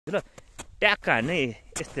ल ट्याक्क हान्ने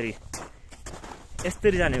यस्तरी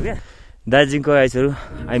जाने हो क्या दार्जिलिङको गाइजहरु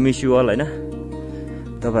आई मिस यु अल हैन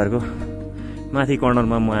तपाईहरुको माथि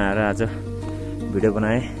कर्नरमा म आएर आज भिडियो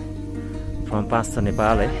बनाए फ्रम पाँचथर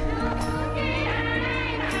नेपाल है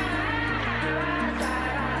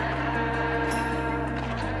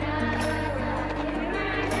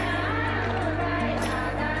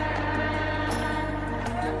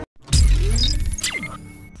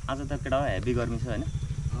आज त केटा हेभी गर्मी छ हैन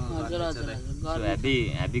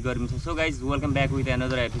हेभी गर्मी छ so guys welcome back with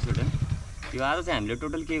another episode हैन यो आज चाहिँ हामीले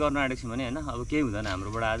टोटल के गर्न आँटेको छौं भने हैन अब केही हुँदैन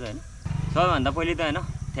हाम्रोबाट आज हैन सबैभन्दा पहिले त हैन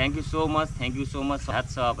थ्यांक यू सो मच हात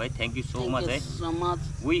सब है थ्यांक यू सो मच है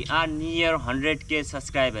we are near 100k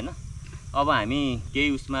subscribe हैन अब हामी केही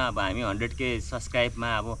उसमा अब हामी 100k सब्स्क्राइबमा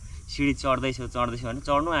अब सिडी चढ्दैछौं हैन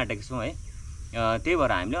चढ्नु आँटेको छौं है त्यही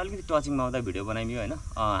भएर हामीले अलिकति टचिङमा आउँदा भिडियो बनाइदियो हैन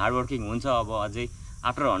हार्ड वर्किङ हुन्छ अब अझै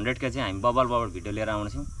आफ्टर 100k चाहिँ हामी बबल भिडियो लिएर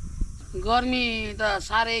आउँछौं गर्मी त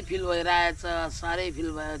सारै फिल भइरहेछ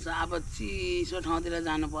अब चिसो ठाउँतिर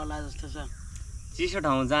जानु पर्ला जस्तो छ चिसो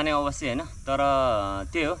ठाउँ जाने अवश्य हैन तर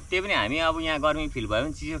त्यही पनि हामी अब यहाँ गर्मी फिल भयो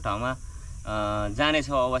भने चिसो ठाउँमा जाने छ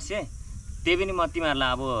अवश्य त्यही पनि म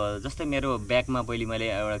तिमीहरुलाई अब जस्तै मेरो ब्याकमा पहिले मैले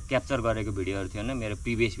एउटा क्याप्चर गरेको भिडियोहरु थियो हैन मेरो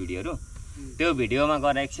प्रिभियस भिडियोहरु त्यो भिडियोमा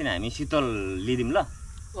गएर एकछिन हामी शीतल लिदिम ल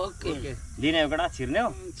ओके लिने एउटा छिर्ने हो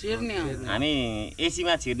हामी एसी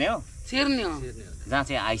मा छिर्ने हो जहाँ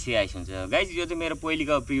चाहिँ आइस हुन्छ गाइज यो चाहिँ मेरो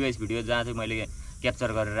पहिलेको प्रिभियस भिडियो जहाँ चाहिँ मैले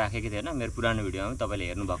क्याप्चर गरेर राखेको थिएँ हैन मेरो पुरानो भिडियोमा तपाईले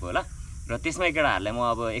हेर्नु भएको होला र त्यसमै केटाहरुलाई म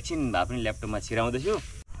अब एकछिन भए पनि ल्यापटपमा छिराउँदै छु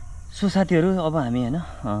सो साथीहरु अब हामी हैन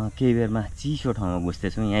केही बेरमा चिसो ठाउँमा घुस्दै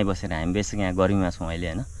छौं यही बसेर हामी बेसी यहाँ गर्मीमा छौं अहिले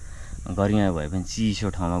हैन गर्मीमा भए पनि चिसो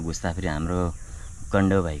ठाउँमा घुस्दा फेरि हाम्रो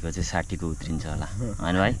कण्डो भाइको चाहिँ 60 को उत्रिन्छ होला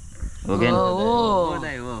हैन भाइ Oaken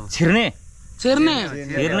छिर्ने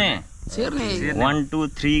 1 2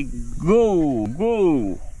 3 go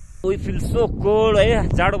we feel so cold है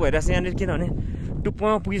जाडो भइरहेछ यहाँनिर किनभने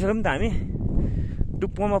टुप्पोमा पुगिसक्यौं नि त हामी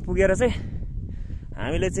टुप्पोमा पुगेर चाहिँ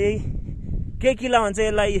हामीले चाहिँ के किला भन्छ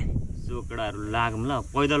यसलाई सोकडाहरु लागौं ल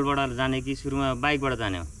पैदलबाट जाने कि सुरुमा बाइकबाट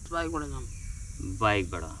जाने हो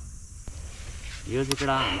बाइकबाट यो चाहिँ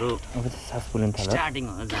केटा हाम्रो अब सास फुल्न थाल्यो स्टार्टिङ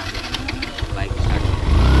हो जाने बाइक स्टार्टिङ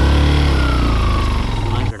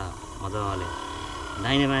केटा मजाले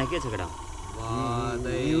दाहिने बायाँ के छ केटा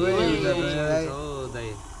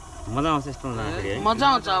मजा आउँछ यस्तो जाँदाखेरि मजा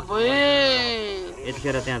आउँछ अब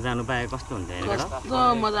यतिखेर त्यहाँ जानु पाए कस्तो हुन्छ हैन केटा कस्तो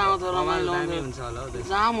मजा आउँछ रमाइलो हुन्छ होला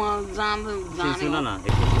सुन न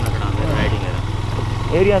एकछिन केटा राइडिङ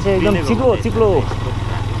एरिया चाहिँ एकदम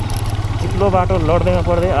चिक्लो बाटो लड्दैमा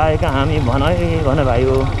पर्दै आएका हामी भन भाइ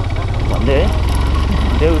हो भन्दै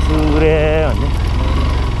देउसुरे भन्दै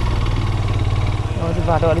अझै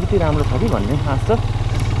बाटो अलिकति राम्रो छ कि भन्ने आश छ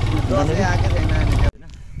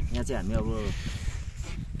यहाँ चाहिँ हामी अब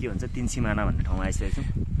के भन्छ 3 सिमाना भन्ने ठाउँमा आइसकेको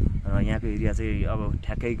छौँ यहाँको एरिया चाहिँ अब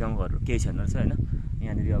ठ्याक्कै गाउँहरू केही छैन रहेछ हैन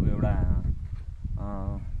यहाँनिर अब एउटा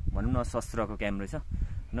भनौँ न शस्त्रको क्याम्प रहेछ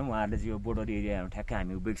हैन उहाँहरूले चाहिँ यो बोर्डर एरिया ठ्याक्कै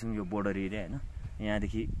हामी उभिएको छौँ यो बोर्डर एरिया हैन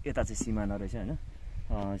यहाँदेखि यता चाहिँ सिमाना रहेछ हैन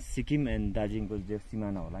सिक्किम एन्ड दार्जिलिङको जो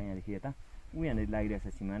सिमाना होला यहाँदेखि यता यहाँनिर लागिरहेको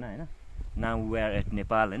छ सिमाना हैन now we are at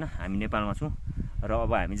Nepal हैन हामी नेपालमा छौँ र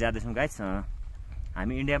अब हामी जाँदैछौँ गाइस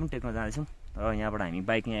हामी इन्डिया पनि टेक्न जाँदैछौँ र यहाँबाट हामी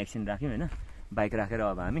बाइक यहाँ एकछिन राख्यौँ हैन बाइक राखेर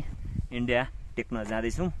अब हामी इन्डिया टेक्न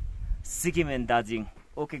जाँदैछौँ Sikkim and Darjeeling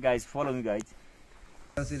okay guys follow me guys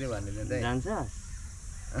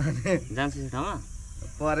जान्छ ठाउँमा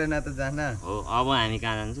परेन त जान हो अब हामी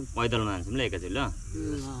कहाँ जान्छौँ पैदलमा जान्छौँ ल एकैचोटि ल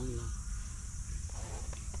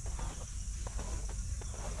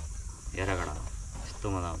हेर गडा यस्तो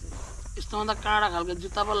मजा आउँछ यस्तोमा त काडा खालको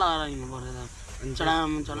जुत्ता पो लगाएर हिँड्नु पर्छ चढाम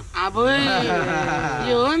अब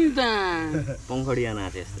यो हो नि त पङ्खडिया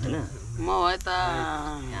नाचे यस्तो हैन म भए त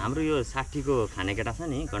हाम्रो यो 60 को खाने केटा छ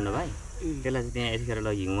नि कण्ड भाइ त्यसलाई चाहिँ त्यहाँ यतिखेर ल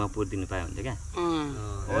हिउँमा पुरिदिनु पाए हुन्थ्यो क्या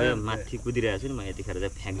हो यो माथि कुदिरहेको छु नि म यतिखेर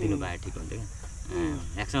चाहिँ फ्याँकिदिनु पाए ठिक हुन्थ्यो क्या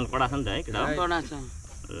एक्सन कडा छ नि त है केटा कडा छ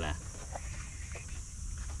ल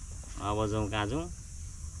अब जाउँ कहाँ जाउँ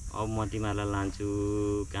अब म तिमीहरूलाई लान्छु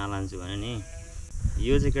कहाँ लान्छु भने नि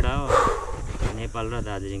यो चाहिँ केटा हो नेपाल र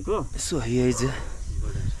दार्जिलिङको यसो यही चाहिँ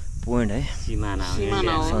पोइन्ट है सिमाना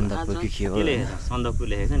सन्दकपू के हो सन्दकपू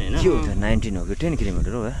लेखेको छ नि हैन के हो 19 हो कि 10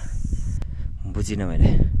 किलोमिटर हो बुझिन मैले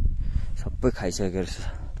सबै खाइसकेको रहेछ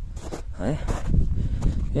है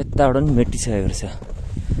यताबाट पनि मेटिसकेको रहेछ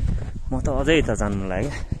म त अझै यता जानु मन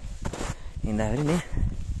लाग्यो हिँड्दाखेरि नि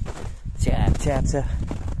च्याप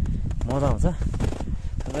मजा आउँछ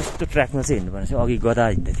यस्तो ट्र्याकमा चाहिँ हिँड्नुपर्ने चाहिँ अघि गधा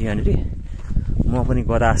हिँड्दै थियो यहाँनिर म पनि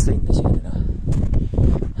गधा जस्तो हिँड्दैछु यहाँनिर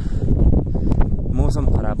मौसम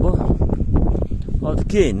खराब हो अब त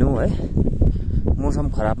के हिँड्नु है मौसम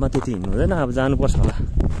खराबमा त्यति हिँड्नु हुँदैन अब जानुपर्छ होला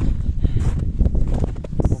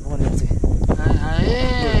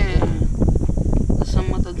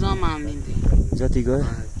सम्म त जम्मा हानिदिन्थ्यो जति गयो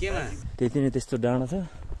केमा त्यति नै त्यस्तो डाँडा छ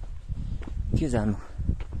के जानु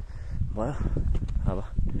भयो अब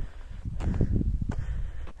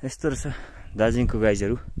यस्तो रहेछ दार्जिलिङको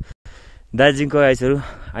गाइजहरू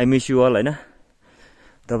आई मिस यु अल होइन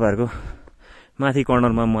तपाईँहरूको माथि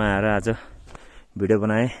कर्नरमा म आएर आज भिडियो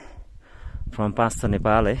बनाएँ फ्रम पाँचथर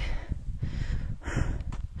नेपाल है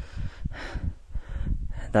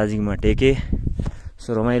दार्जिलिङमा टेकेँ सो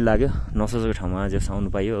रमाइलो लाग्यो नसोचेको ठाउँमा आज आउनु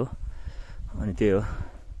पाइयो हो अनि त्यही हो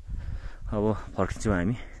अब फर्किन्छौँ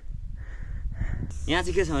हामी यहाँ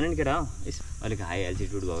चाहिँ के छ भने नि केटा हो अलिक हाई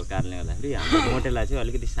एल्टिट्युड भएको कारणले गर्दाखेरि हाम्रो मोटेलाई चाहिँ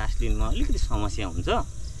अलिकति सास लिनुमा अलिकति समस्या हुन्छ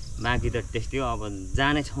बाँकी त त्यस्तै हो अब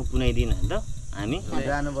जाने छौँ कुनै दिन होइन त हामी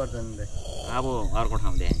जानुपर्छ नि त अब अर्को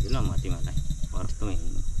ठाउँ देखाइदिन्छु ल म तिमीहरूलाई कस्तोमा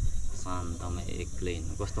हिँड्नु शान्तमा एक्लै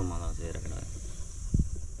हिँड्नु कस्तो मजा आउँछ हेर होइन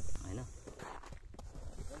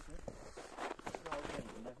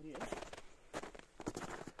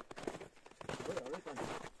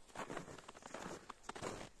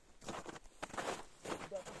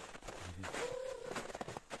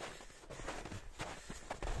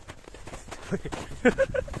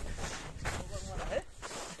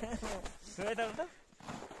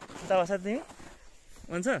तिमी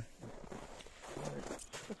हुन्छ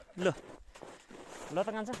ल ल त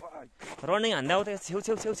कान्छ रनिङ हान्दै आऊ त छेउ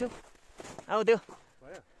आऊ त्यो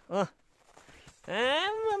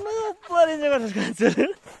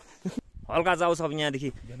हल्का जाऊ सब यहाँदेखि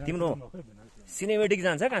तिम्रो सिनेमेटिक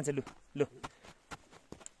जान्छ कान्छ लु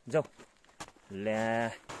जाऊ ल्या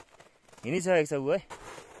हिँडिसकेको छ ऊ है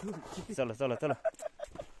चल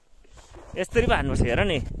यस्तरी पो हान्नुपर्छ हेर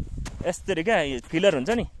नि यस्तरी क्या फिलर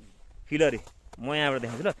हुन्छ नि फिलरी म यहाँबाट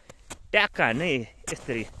देखाउँछु ल ट्याक्क हान्ने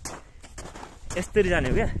यस्तरी जाने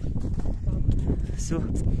हो क्या सो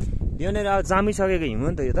यहाँनिर अब जामिसकेको हिउँ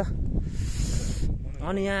नि त यो त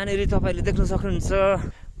अनि यहाँनिर तपाईँले देख्न सक्नुहुन्छ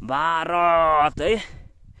भारत है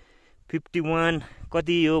 51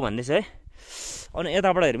 कति हो भन्दैछ है अनि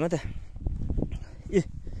यताबाट हेरौँ त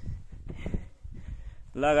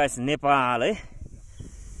लगाएछ नेपाल है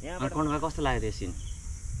यहाँ कन्डमा कस्तो लाग्यो त्यो सिन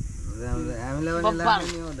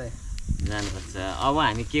जानुपर्छ अब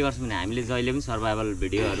हामी के गर्छौँ भने हामीले जहिले पनि सर्भाइभल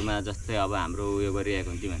भिडियोहरूमा जस्तै अब हाम्रो उयो गरिरहेको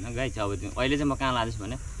हुन्थ्यौँ होइन गाई चाहिँ अब अहिले चाहिँ म कहाँ लाँदैछु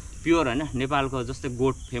भने प्योर होइन नेपालको जस्तै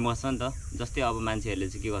गोठ फेमस छ नि त जस्तै अब मान्छेहरूले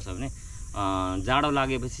चाहिँ के गर्छ भने जाडो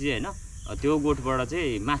लागेपछि चाहिँ होइन त्यो गोठबाट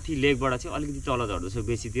चाहिँ माथि लेकबाट चाहिँ अलिकति तल झर्दैछ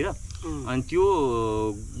बेसीतिर अनि त्यो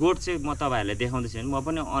गोठ चाहिँ म तपाईँहरूलाई देखाउँदैछु भने म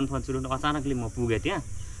पनि अनफर्चुनेट अचानकले म पुगेँ त्यहाँ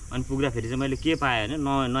अनि पुग्दाखेरि चाहिँ मैले के पाएँ भने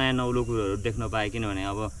नयाँ नौलो कुरोहरू देख्न पाएँ किनभने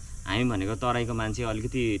अब हामी भनेको तराईको मान्छे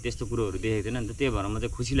अलिकति त्यस्तो कुरोहरू देखेको थिएन नि त त्यही भएर म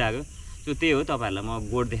चाहिँ खुसी लाग्यो त्यो त्यही हो तपाईँहरूलाई म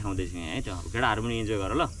गोठ देखाउँदैछु यहाँ है त केटाहरू पनि इन्जोय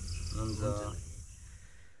गर ल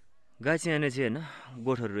गाई चाहिँ यहाँनिर चाहिँ होइन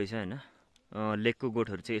गोठहरू रहेछ होइन लेकको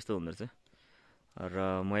गोठहरू चाहिँ यस्तो हुँदो रहेछ र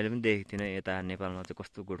मैले पनि देखेको थिइनँ यता नेपालमा चाहिँ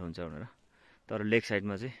कस्तो गोठ हुन्छ भनेर तर लेक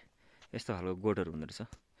साइडमा चाहिँ यस्तो खालको गोठहरू हुँदो रहेछ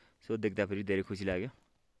सो देख्दा फेरि धेरै खुसी लाग्यो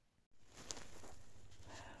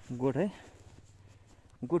गोठ है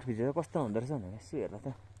गोठभित्र कस्तो हुँदो रहेछ भनेर यसो हेर्दा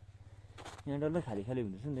त यहाँ डल्लै खाली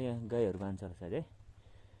हुँदो रहेछ नि त यहाँ गाईहरू बाँध्छ रहेछ है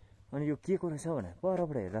अनि यो के को रहेछ भने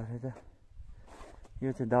परबाट हेर्दाखेरि त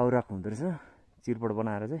यो चाहिँ दाउराको हुँदो रहेछ चिरपट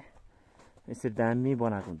बनाएर चाहिँ यसरी दामी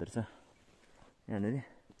बनाएको हुँदो रहेछ यहाँनिर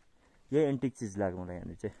यही एन्टिक चिज लाग्यो मलाई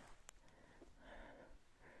यहाँनिर चाहिँ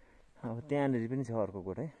अब त्यहाँनिर पनि छ अर्को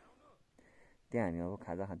गोठ है त्यहाँ हामी अब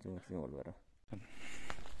खाजा खान्छौँ एकछिन होल्ड गरेर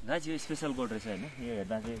गाई चाहिँ स्पेसल गोठ रहेछ होइन यो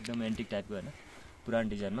हेर्दा चाहिँ एकदम एन्टिक टाइपको होइन पुरानो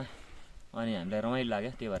डिजाइनमा अनि हामीलाई रमाइलो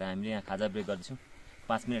लाग्यो त्यही भएर हामीले यहाँ खाजा ब्रेक गर्दैछौँ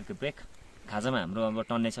 5 मिनटको ब्रेक खाजामा हाम्रो अब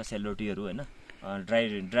टन्नै छ सेलरोटीहरू होइन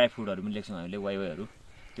ड्राई फुडहरू पनि लेख्छौँ हामीले वाइवाईहरू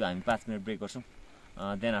त्यो हामी 5 मिनट ब्रेक गर्छौँ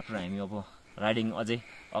देन आफ्टर हामी अब राइडिङ अझै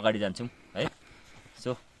अगाडि जान्छौँ है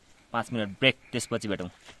सो 5 मिनट ब्रेक त्यसपछि भेटौँ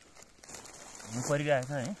हिउँ परिरहेको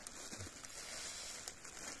छ है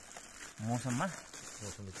मौसममा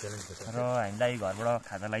र हामीलाई घरबाट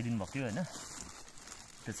खाजा लगाइदिनु भएको थियो होइन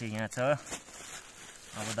त्यो चाहिँ यहाँ छ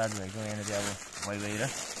अब दाजुभाइको यहाँनिर अब वाइवाई र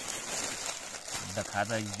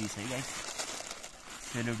खाजा डिस है गाइस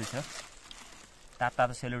सेलरोटी छ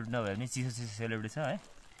तातो सेलरोटी नभए पनि चिसो सेलरोटी छ है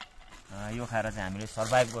यो खाएर चाहिँ हामीले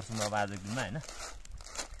सर्भाइभ गर्छौँ अब आजको दिनमा होइन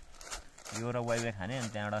यो र वाइवाई खाने अनि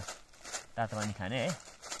त्यहाँबाट तातो पानी खाने है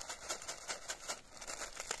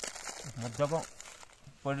मजाको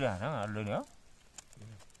परिरहेको छ अलरेडी हो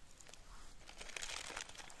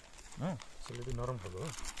सेलरोटी नरम खालको हो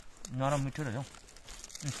नरम मिठो रहेछ हौ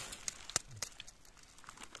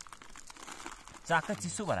चाक्कै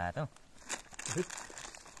चिसो भएर आयो त हौ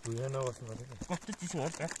कस्तो चिसो हो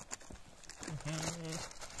क्या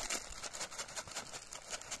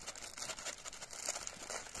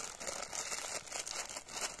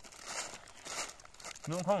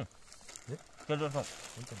नुन खाउँ केलो खाउँ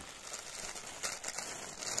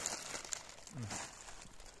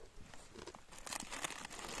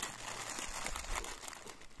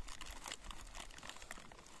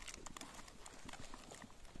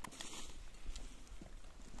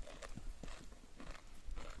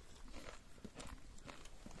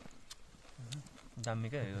दामी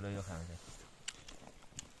क्या यो खाना चाहिँ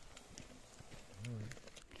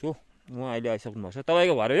सो म अहिले आइसक्नु भएको छ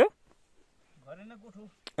तपाईँको घर यो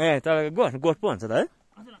ए तपाईँको गोठ पो भन्छ त है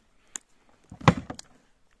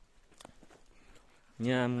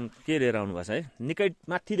यहाँ के लिएर आउनु भएको छ है निकै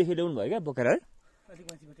माथिदेखि ल्याउनु भयो क्या बोकेर है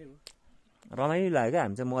रमाइलो लाग्यो क्या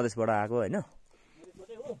हामी चाहिँ मधेसबाट आएको होइन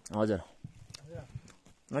हजुर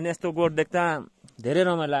अनि यस्तो गोठ देख्दा धेरै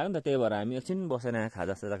रमाइलो लाग्यो नि त त्यही भएर हामी एकछिन बसेर यहाँ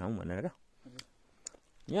खाजा साजा खाउँ भनेर क्या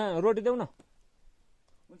यहाँ रोटी देऊ न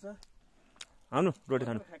आउनु रोटी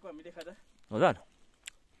खानु हजुर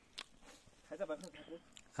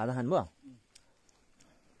खाजा खानुभयो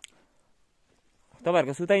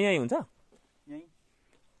तपाईँहरूको सुताइ यहीँ हुन्छ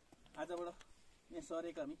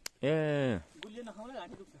ए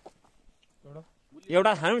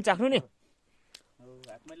एउटा खानु चाख्नु नि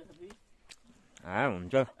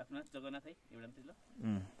हुन्छ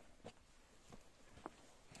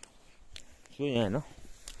सो यहाँ होइन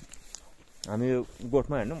हामी यो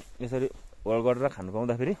गोठमा हेर्नु यसरी होल गरेर खानु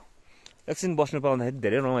पाउँदाखेरि एकछिन बस्नु पाउँदाखेरि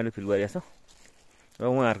धेरै रमाइलो फिल गरिरहेछ र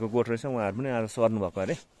उहाँहरूको गोठ रहेछ उहाँहरू पनि आएर सर्नु भएको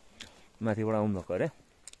अरे माथिबाट आउनु भएको अरे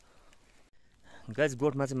गाइस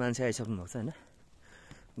गोठमा चाहिँ मान्छे आइसक्नु भएको छ होइन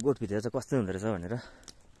गोठभित्र चाहिँ कस्तो हुँदो रहेछ भनेर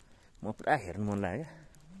म पुरा हेर्नु मन लाग्यो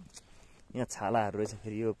यहाँ छालाहरू रहेछ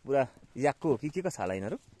फेरि यो पुरा याकको हो कि के को छाला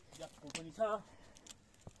यिनीहरू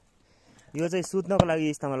यो चाहिँ सुत्नको लागि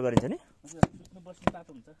इस्तेमाल गरिन्छ नि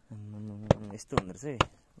यस्तो हुँदो रहेछ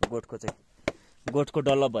है गोठको चाहिँ गोठको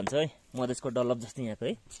डल्लप भन्छ है मधेसको डल्लप जस्तै यहाँको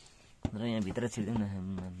है र यहाँ भित्र छिर्दिउँ न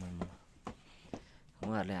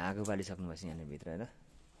उहाँहरूले आगो बालिसक्नु भएको छ यहाँनिर भित्र होइन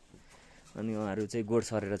अनि उहाँहरू चाहिँ गोठ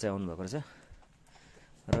सरेर चाहिँ आउनुभएको रहेछ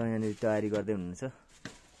र यहाँनिर तयारी गर्दै हुनुहुन्छ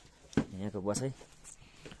यहाँको बसाइ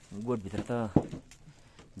गोठभित्र त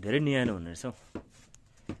धेरै न्यानो हुने रहेछ हौ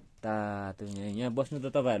तातो यहाँ बस्नु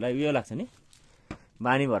त तपाईँहरूलाई उयो लाग्छ नि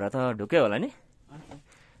बानी भएर त ढुक्कै होला नि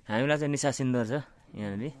हामीलाई चाहिँ निसासिन्दो रहेछ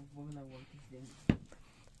यहाँनिर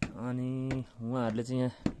अनि उहाँहरूले चाहिँ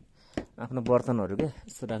यहाँ आफ्नो बर्तनहरू के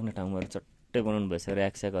यस्तो राख्ने ठाउँहरू चट्टै बनाउनु भएछ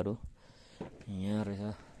ऱ्याक स्याकहरू यहाँ रहेछ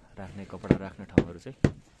राख्ने कपडा राख्ने ठाउँहरू चाहिँ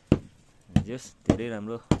जस धेरै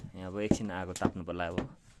राम्रो यहाँ अब एकछिन आगो ताप्नु पर्ला अब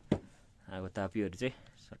आगो तापियोहरू चाहिँ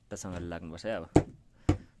सट्टासँगले लाग्नुपर्छ है अब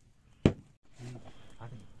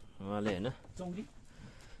उहाँले होइन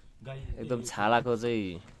एकदम छालाको चाहिँ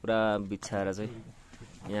पुरा बिछाएर चाहिँ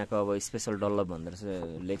यहाँको अब स्पेसल डल्लप भन्दो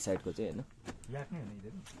रहेछ लेग साइडको चाहिँ होइन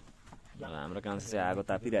हाम्रो कान्छा चाहिँ आगो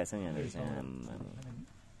तापिरहेछ यहाँनिर चाहिँ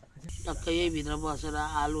टक्कै भित्र बसेर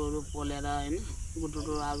आलुहरू पोलेर होइन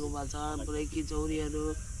गुटुटु आगो बाल्छ पुरै किचौरीहरू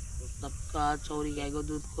टक्क चौरी गाईको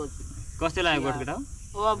दुधको कस्तो लाग्यो गोठकेटा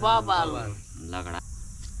लगडा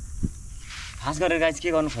खास गरेर गाइस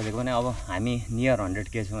के गर्नु खोजेको भने अब हामी नियर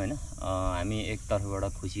 100K छौँ होइन हामी एक तर्फबाट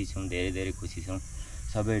खुसी छौँ धेरै खुसी छौँ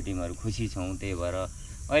सबै टिमहरू खुसी छौँ त्यही भएर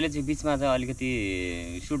अहिले चाहिँ बिचमा चाहिँ अलिकति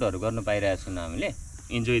सुटहरू गर्नु पाइरहेको छौँ हामीले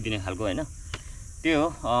इन्जोय दिने खालको होइन त्यो हो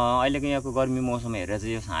अहिलेको यहाँको गर्मी मौसम हेरेर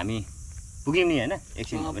चाहिँ हामी पुग्यौँ नि होइन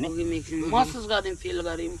एकछिन पनि महसुस गर्यौँ फिल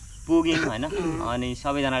गर्यौँ पुग्यौँ होइन अनि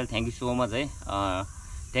सबैजनाले थ्याङ्क यू सो मच है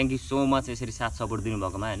थ्याङ्क यू सो मच यसरी साथ सपोर्ट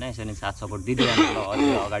दिनुभएकोमा होइन यसरी साथ सपोर्ट दिँदै जानु होला अझै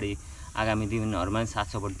अगाडि आगामी दिनहरूमा पनि साथ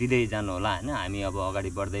सपोर्ट दिँदै जानु होला होइन हामी अब अगाडि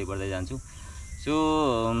बढ्दै जान्छौँ सो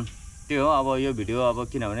त्यो हो अब यो भिडियो अब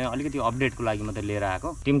किनभने अलिकति अपडेटको लागि मात्रै लिएर आएको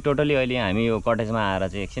टिम टोटली अहिले हामी यो कटेजमा आएर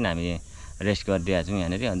चाहिँ एकछिन हामी रेस्ट गरिदिएको छौँ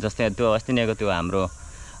यहाँनिर जस्तै त्यो अस्ति नैको त्यो हाम्रो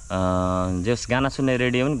जस गाना सुन्ने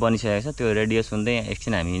रेडियो पनि बनिसकेको छ त्यो रेडियो सुन्दै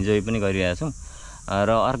एकछिन हामी इन्जोय पनि गरिरहेको छौँ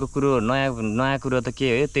र अर्को कुरो नयाँ कुरो त के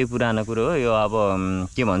हो त्यही पुरानो कुरो हो यो अब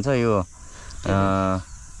के भन्छ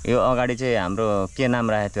यो अगाडि चाहिँ हाम्रो के नाम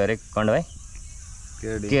राखेको थियो अरे कण्ड भाइ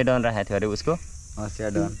के डन राखेको थियो अरे उसको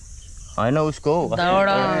होइन उसको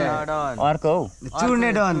अर्को हौ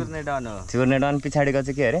चुर्ने डन पछाडिको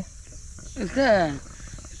चाहिँ के अरे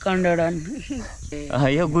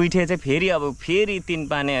यो गुइठे चाहिँ फेरि 3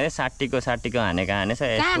 पाने है 60को हानेको हानेछ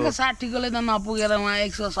कहाँको 60कोले त नपुगेर उहाँ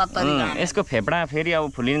 170 यसको फेपडा फेरि अब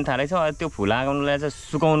फुलिन थालेछ त्यो फुलाउनुलाई चाहिँ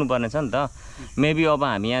सुकाउनु पर्नेछ नि त मेबी अब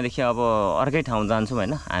हामी यहाँदेखि अब अर्कै ठाउँ जान्छौँ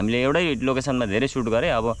होइन हामीले एउटै लोकेसनमा धेरै सुट गरे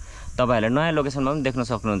अब तपाईँहरूले नयाँ लोकेसनमा पनि देख्न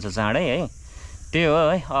सक्नुहुन्छ चाँडै है त्यही हो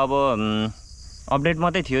है अब अपडेट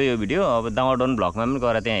मात्रै थियो यो भिडियो अब दावाडन भ्लगमा पनि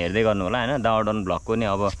गएर त्यहाँ हेर्दै गर्नु होला होइन दावाडन भ्लगको नि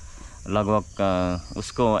अब लगभग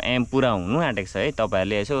उसको एम पुरा हुनु आँटेको छ है।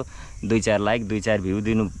 तपाईँहरूले यसो 2-4 लाइक 2-4 भ्यू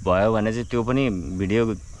दिनुभयो भने चाहिँ त्यो पनि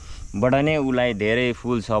भिडियोबाट नै उसलाई धेरै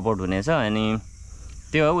फुल सपोर्ट हुनेछ। अनि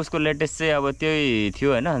त्यो हो उसको लेटेस्ट चाहिँ अब त्यही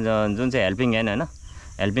थियो होइन, जुन चाहिँ हेल्पिङ ह्यान्ड होइन,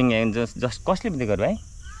 हेल्पिङ ह्यान्ड जस्ट कसले दिएको भाइ?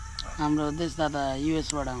 हाम्रो देश दादा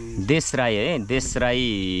युएसबाट हुनुहुन्छ, देश राई है, देश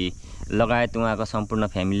राई लगायत उहाँको सम्पूर्ण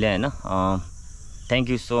फ्यामिलीले होइन। थ्याङ्क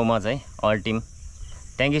यू सो मच है all team,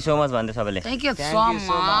 thank you so much भन्दै सबैले। Thank you so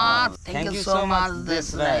much, thank you so much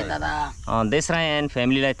देश राई दादा, देश राई एन्ड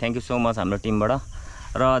फ्यामिलीलाई थ्याङ्क यू सो मच हाम्रो टिमबाट।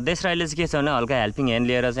 र देश राईले चाहिँ के छ भने हल्का हेल्पिङ ह्यान्ड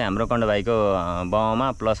लिएर चाहिँ हाम्रो कण्ड भाइको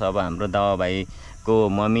बाउमा प्लस अब हाम्रो दावा भाइको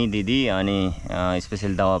मम्मी दिदी अनि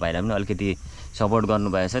स्पेसली दावा भाइलाई पनि अलिकति सपोर्ट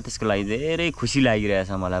गर्नुभएछ, त्यसको लागि धेरै खुसी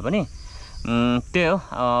लागिरहेछ मलाई पनि। त्यही हो,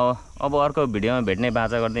 अब अर्को भिडियोमा भेट्ने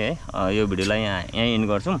बाचा गर्दै है यो भिडियोलाई यहीँ इन्ड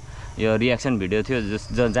गर्छौँ। यो रियाक्सन भिडियो थियो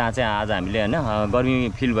जहाँ चाहिँ आज हामीले होइन गर्मी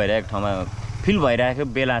फिल भइरहेको ठाउँमा भइरहेको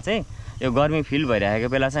बेला चाहिँ यो गर्मी फिल भइरहेको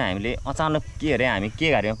बेला चाहिँ हामीले अचानक के अरे हामी के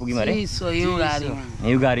गाडीमा पुग्यौँ अरे,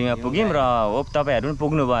 हिउँ गाडीमा पुग्यौँ र होप तपाईँहरू पनि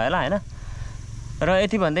पुग्नुभयो होला होइन। र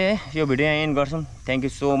यति भन्दै यो भिडियो यहाँ एन्ड गर्छौँ। थ्याङ्क यू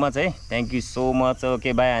सो मच है, thank you so much.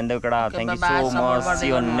 Okay by, thank you so much, C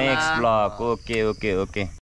you next blog. Okay okay okay.